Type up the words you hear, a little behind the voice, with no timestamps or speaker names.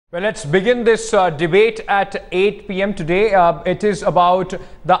Well, let's begin this debate at 8 p.m. today. It is about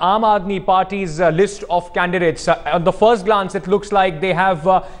the Aam Aadmi Party's list of candidates. On the first glance, it looks like they have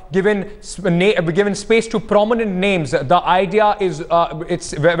given space to prominent names. The idea is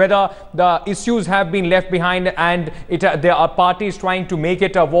it's whether the issues have been left behind, and there are parties trying to make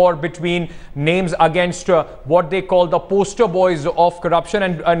it a war between names against what they call the poster boys of corruption.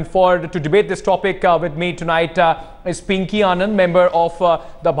 And to debate this topic with me tonight is Pinky Anand, member of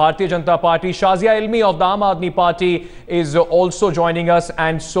the Bharatiya Janata Party. Shazia Ilmi of the Aam Aadmi Party is also joining us,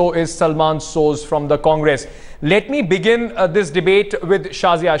 and so is Salman Soz from the Congress. Let me begin this debate with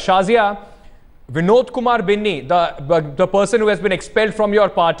Shazia. Shazia, Vinod Kumar Binni, the person who has been expelled from your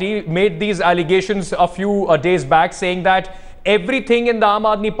party, made these allegations a few days back, saying that everything in the Aam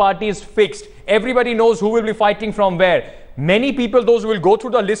Aadmi Party is fixed. Everybody knows who will be fighting from where. Many people, those who will go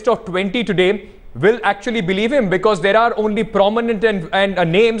through the list of 20 today, will actually believe him, because there are only prominent and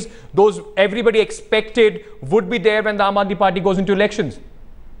names those everybody expected would be there when the Aam Aadmi Party goes into elections.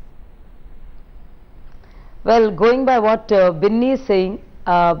 Well, going by what Binni is saying,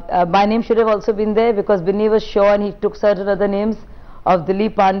 my name should have also been there, because Binni was sure and he took certain other names of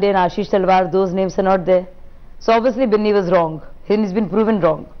Dilip Pandey and Ashish Talwar. Those names are not there. So obviously Binni was wrong. He's been proven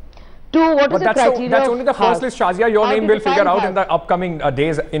wrong. Two, what is the criteria? That's only the first list, Shazia. Your name will figure out in the upcoming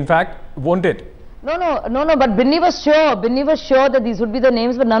days, in fact, won't it? No, but Binni was sure. Binni was sure that these would be the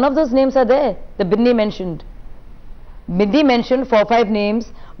names, but none of those names are there. The Binni mentioned. Binni mentioned 4 or 5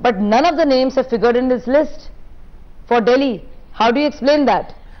 names, but none of the names have figured in this list for Delhi. How do you explain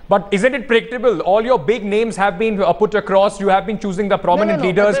that? But isn't it predictable? All your big names have been put across. You have been choosing the prominent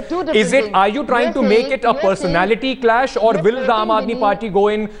leaders. Are you trying to make it a personality clash, or will the Aam Aadmi Party go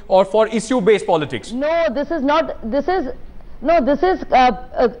in or for issue-based politics? No, this is not. This is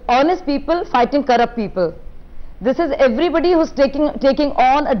honest people fighting corrupt people. This is everybody who's taking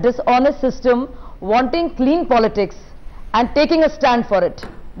on a dishonest system, wanting clean politics and taking a stand for it.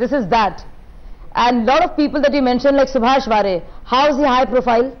 This is that. And a lot of people that you mentioned, like Subhash Vare, how is he high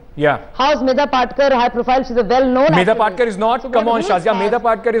profile? Yeah. How is Medha Patkar high profile? She's a well-known Medha Patkar is not. So come on, Shazia. Medha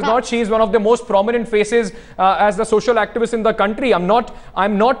Patkar is not. She is one of the most prominent faces as the social activist in the country. I'm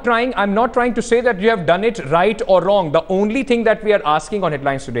not trying to say that you have done it right or wrong. The only thing that we are asking on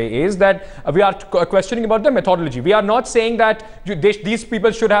headlines today is that we are questioning about the methodology. We are not saying that these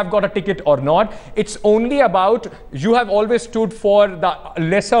people should have got a ticket or not. It's only about, you have always stood for the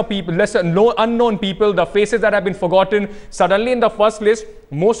lesser people, unknown people, the faces that have been forgotten. Suddenly in the first list,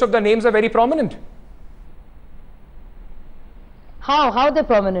 most of the names are very prominent. How they're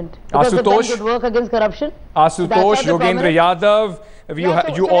prominent? Because they've done good work against corruption? Ashutosh, Yogendra Yadav,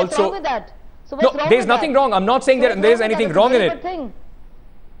 you also... What's wrong with that? So no, there's nothing wrong. I'm not saying there is anything wrong in it.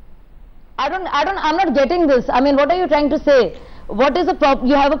 I'm not getting this. I mean, what are you trying to say? What is the problem?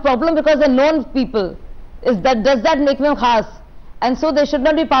 You have a problem because they're known people. Does that make them khas? And so they should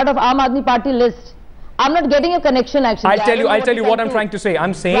not be part of Aam Aadmi Party list. I'm not getting a connection actually. I'll tell you what I'm trying to say.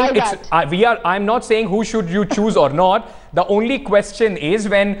 I'm saying I'm not saying who should you choose or not. The only question is,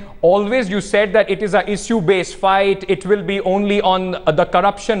 when always you said that it is an issue-based fight, it will be only on the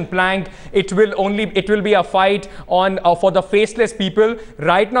corruption plank, it will be a fight on for the faceless people.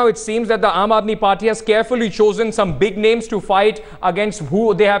 Right now it seems that the Aam Aadmi Party has carefully chosen some big names to fight against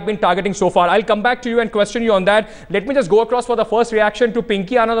who they have been targeting so far. I'll come back to you and question you on that. Let me just go across for the first reaction to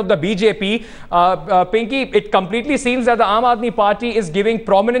Pinky Anand of the BJP. Pinky, it completely seems that the Aam Aadmi Party is giving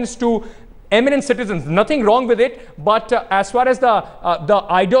prominence to eminent citizens. Nothing wrong with it, but as far as the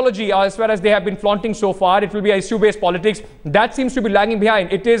ideology, as far as they have been flaunting so far, it will be issue-based politics. That seems to be lagging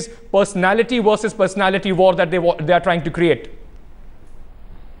behind. It is personality versus personality war that they are trying to create.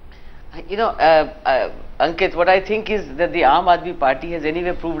 You know, Ankit, what I think is that the Aam Aadmi Party has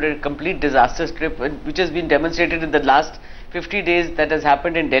anyway proved a complete disaster script, which has been demonstrated in the last 50 days that has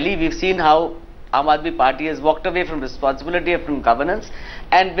happened in Delhi. We've seen how Aam Aadmi Party has walked away from responsibility and from governance,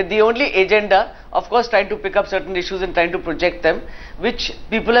 and with the only agenda, of course, trying to pick up certain issues and trying to project them, which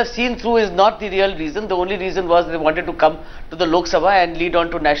people have seen through is not the real reason. The only reason was they wanted to come to the Lok Sabha and lead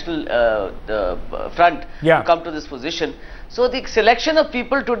on to national front to come to this position. So the selection of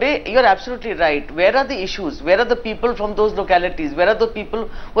people today, you're absolutely right. Where are the issues? Where are the people from those localities? Where are the people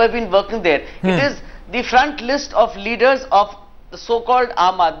who have been working there? It is the front list of leaders of the so-called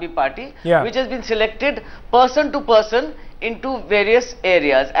Aam Aadmi Party, which has been selected person to person into various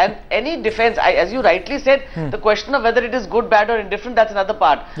areas. And any defense, as you rightly said, the question of whether it is good, bad or indifferent, that's another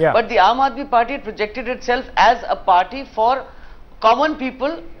part. But the Aam Aadmi Party projected itself as a party for common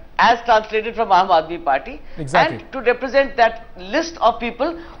people as translated from Aam Aadmi Party, and to represent that list of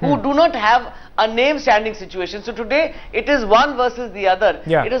people who do not have a name standing situation. So today it is one versus the other.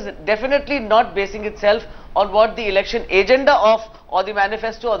 It is definitely not basing itself on what the election agenda of or the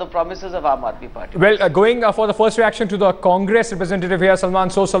manifesto or the promises of Aam Aadmi Party. Well, going for the first reaction to the Congress representative here, Salman.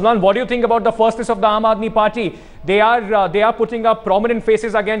 So, Salman, what do you think about the first list of the Aam Aadmi Party? They are putting up prominent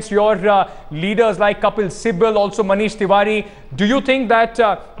faces against your leaders like Kapil Sibal, also Manish Tiwari. Do you think that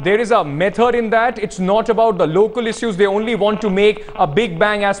there is a method in that? It's not about the local issues. They only want to make a big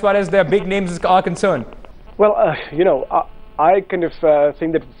bang as far as their big names are concerned. Well, you know, I kind of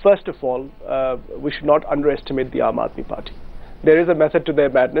think that first of all, we should not underestimate the Aam Aadmi Party. There is a method to their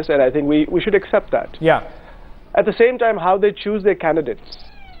madness, and I think we should accept that. Yeah. At the same time, how they choose their candidates,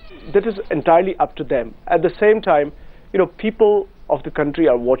 that is entirely up to them. At the same time, you know, people of the country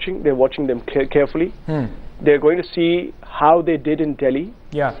are watching. They're watching them carefully. They're going to see how they did in Delhi.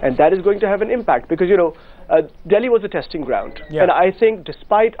 Yeah. And that is going to have an impact because, you know, Delhi was a testing ground. Yeah. And I think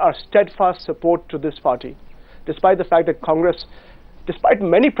despite our steadfast support to this party, despite the fact that Congress, despite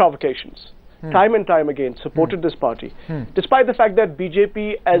many provocations, time and time again supported this party, despite the fact that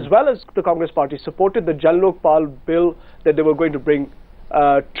BJP as well as the Congress party supported the Jan Lokpal bill that they were going to bring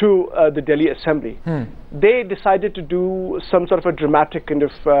to the Delhi Assembly, they decided to do some sort of a dramatic kind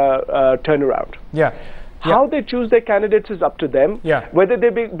of turnaround. Yeah. How they choose their candidates is up to them. Yeah. Whether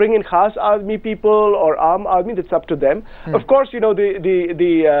they bring in Khas Aadmi people or Aam Aadmi, that's up to them. Of course, you know,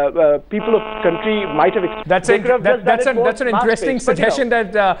 the people of the country might have. That's an interesting suggestion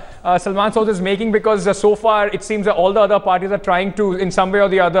that Salman Sood is making, because so far it seems that all the other parties are trying to, in some way or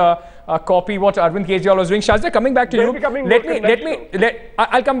the other, copy what Arvind Kejriwal was doing. Shazia, coming back to you.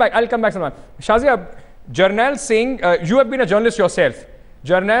 I'll come back, Salman. Shazia, Jarnail Singh, you have been a journalist yourself.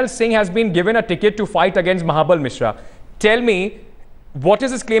 Jarnail Singh has been given a ticket to fight against Mahabal Mishra. Tell me, what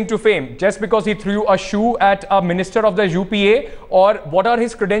is his claim to fame? Just because he threw a shoe at a minister of the UPA, or what are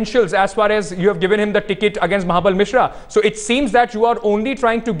his credentials as far as you have given him the ticket against Mahabal Mishra? So it seems that you are only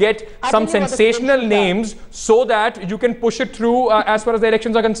trying to get some sensational names so that you can push it through as far as the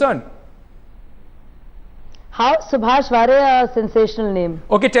elections are concerned. How Subhash Vare a sensational name?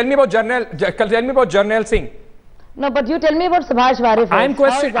 Okay, tell me about Jarnail Singh. No, but you tell me about Subhash Vare first. I'm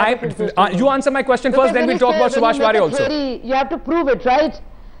questioning. You answer my question first, then we'll talk about Subhash Vare also. You have to prove it, right?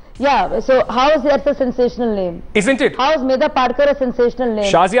 Yeah, so how is that a sensational name? Isn't it? How is Medha Parkar a sensational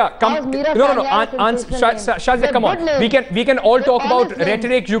name? Shazia, come. Shazia, come on. We can all talk about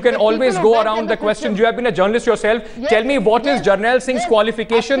rhetoric. You can always go around the question. You have been a journalist yourself. Tell me, what is Jarnail Singh's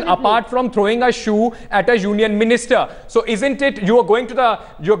qualification apart from throwing a shoe at a union minister? So isn't it you are going to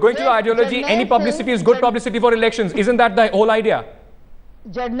the ideology? Any publicity is good publicity for elections. Isn't that the whole idea?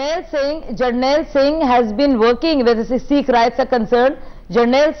 Jarnail Singh has been working where the Sikh rights are concerned.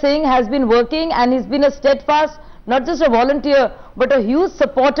 Jarnail Singh has been working, and he's been a steadfast, not just a volunteer, but a huge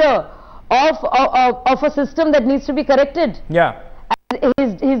supporter of a system that needs to be corrected. Yeah.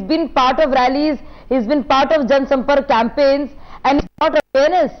 And he's been part of rallies, he's been part of Jan Sampark campaigns, and he's brought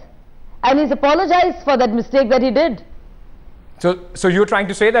awareness. And he's apologized for that mistake that he did. So you're trying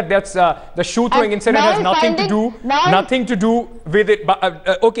to say that that's the shoe throwing incident has nothing to do with it. But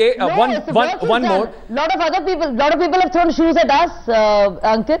okay, one more. Lot of people have thrown shoes at us,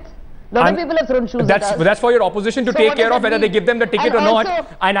 Ankit. Lot of people have thrown shoes at us. That's for your opposition to take care of, whether they give them the ticket or not.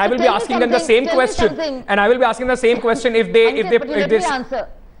 And I will be asking them the same question. And I will be asking the same question if they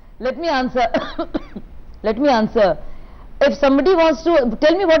Let me answer. Let me answer. If somebody wants to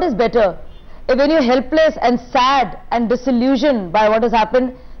tell me what is better. When you're helpless and sad and disillusioned by what has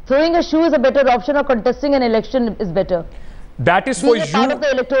happened, throwing a shoe is a better option, or contesting an election is better. That is for you. Being a part of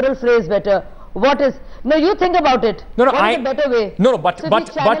the electoral phrase better. What is? No, you think about it. No, what is a better way? No, but didn't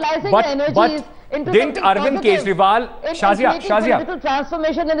Arvind Kejriwal, Shazia, political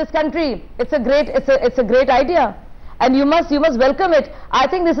transformation in this country? It's a great idea, and you must welcome it. I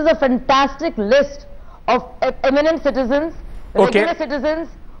think this is a fantastic list of eminent citizens, regular citizens,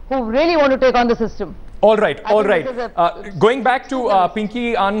 who really want to take on the system. All right. Going back to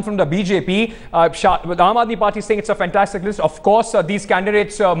Pinky Anand from the BJP, the Aam Aadmi Party is saying it's a fantastic list. Of course, these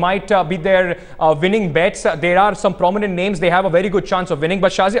candidates might be their winning bets. There are some prominent names. They have a very good chance of winning.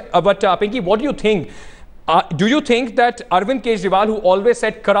 But Pinky, what do you think? Do you think that Arvind Kejriwal, who always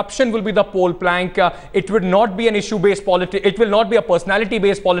said corruption will be the pole plank, it would not be an issue-based politics, it will not be a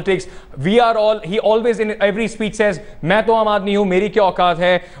personality-based politics, he always in every speech says, "Main to Aam Aadmi hu, meri kya auqat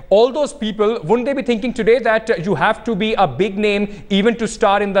hai." All those people, wouldn't they be thinking today that you have to be a big name even to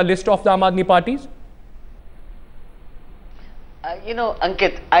star in the list of the Aam Aadmi parties? You know,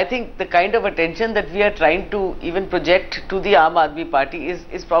 Ankit, I think the kind of attention that we are trying to even project to the Aam Aadmi Party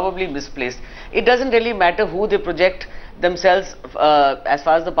is probably misplaced. It doesn't really matter who they project themselves as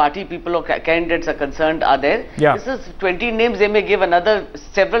far as the party people or candidates are concerned are there. Yeah. This is 20 names, they may give another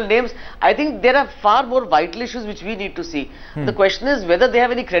several names. I think there are far more vital issues which we need to see. The question is whether they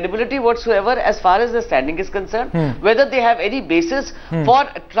have any credibility whatsoever as far as the standing is concerned, whether they have any basis for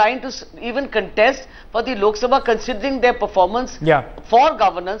trying to even contest for the Lok Sabha considering their performance for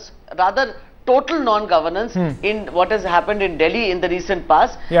governance, rather total non-governance in what has happened in Delhi in the recent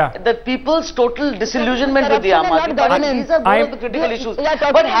past. The people's total disillusionment with the Aam Aadmi Party. These are one of the critical issues.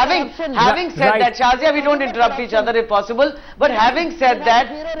 But having said that, Shazia, we don't interrupt each other if possible. But having said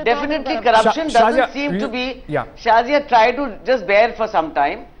that, definitely corruption doesn't seem to be. Shazia, try to just bear for some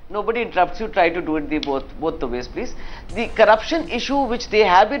time. Nobody interrupts you. Try to do it both the ways, please. The corruption issue which they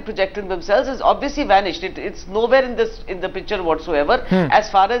have been projecting themselves is obviously vanished. It's nowhere in the picture whatsoever as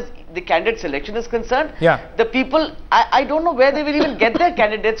far as the candidate selection is concerned. The people, I don't know where they will even get their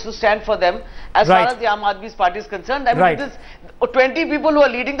candidates to stand for them as far as the Aam Aadmi Party is concerned. I mean, this 20 people who are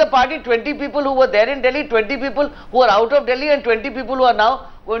leading the party, 20 people who were there in Delhi, 20 people who are out of Delhi, and 20 people who are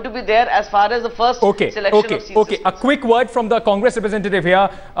now going to be there as far as the first selection of seats. A quick word from the Congress representative here.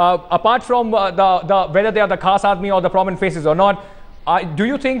 Apart from whether they are the Khas Aadmi or the prominent faces or not, do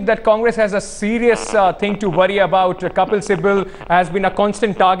you think that Congress has a serious thing to worry about? Kapil Sibal has been a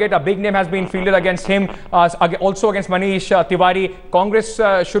constant target. A big name has been fielded against him, also against Manish Tiwari. Congress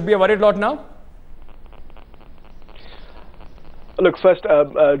should be a worried lot now? Look, first,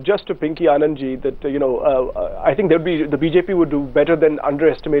 just to Pinky Anandji, that I think the BJP would do better than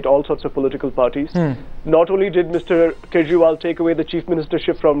underestimate all sorts of political parties. Not only did Mr. Kejriwal take away the chief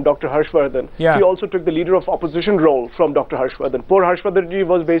ministership from Dr. Harshvardhan, he also took the leader of opposition role from Dr. Harshvardhan. Poor Harshvardhanji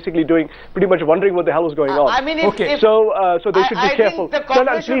was basically pretty much wondering what the hell was going on. I mean, so they should be careful.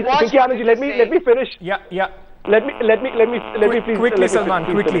 Please, Pinky Anandji, let me finish. Let me please. Quickly, Salman,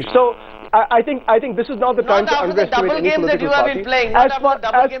 quickly. So, I think this is not the time to underestimate any political party. Not about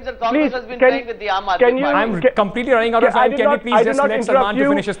double games that Congress has been playing with the Aam Aadmi Party. I'm completely running out of time. Can you please just let Salman to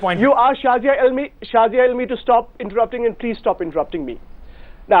finish his point? You asked Shazia Elmi to stop interrupting, and please stop interrupting me.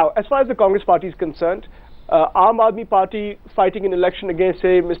 Now, as far as the Congress party is concerned, Aam Aadmi Party fighting an election against,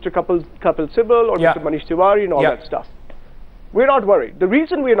 say, Mr. Kapil Sibal or Mr. Manish Tiwari and all that stuff. We're not worried. The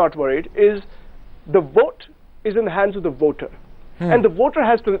reason we're not worried is the vote is in the hands of the voter. And the voter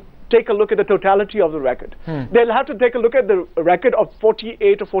has to take a look at the totality of the record. They'll have to take a look at the record of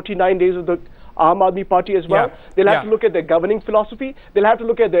 48 or 49 days of the Aam Aadmi Party as well. They'll have to look at their governing philosophy. They'll have to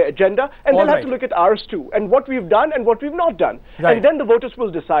look at their agenda. And they'll have to look at ours too. And what we've done and what we've not done. And then the voters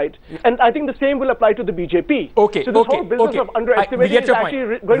will decide. And I think the same will apply to the BJP. So this whole business of underestimating is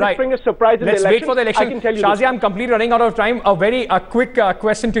actually going to bring a surprise in the election. Let's wait for the election. I can tell you Shazia, I'm completely running out of time. A very quick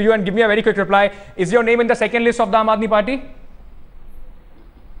question to you, and give me a very quick reply. Is your name in the second list of the Aam Aadmi Party?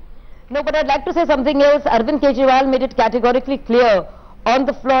 No, but I'd like to say something else. Arvind Kejriwal made it categorically clear on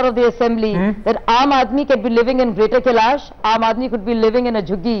the floor of the assembly that Aam Aadmi can be living in Greater Kailash, Aam Aadmi could be living in a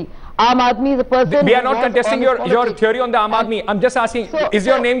jhuggi. Aam Aadmi is a person. We are not contesting your theory on the Aam Aadmi. I'm just asking, is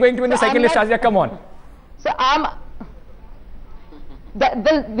your name going to be in the second list, Shazia? Come on. So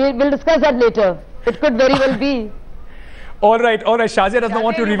we'll discuss that later. It could very well be. All right. Shazia does not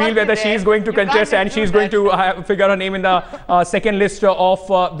want to reveal whether she is going to contest and she is going to figure her name in the second list of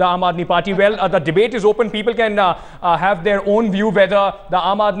the Aam Aadmi Party. Well, the debate is open. People can have their own view whether the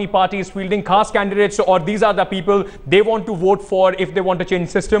Aam Aadmi Party is fielding Khas candidates or these are the people they want to vote for if they want to change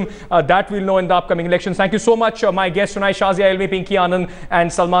system. That we'll know in the upcoming elections. Thank you so much, my guests tonight, Shazia Elmi, Pinky Anand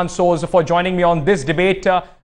and Salman Soz, for joining me on this debate.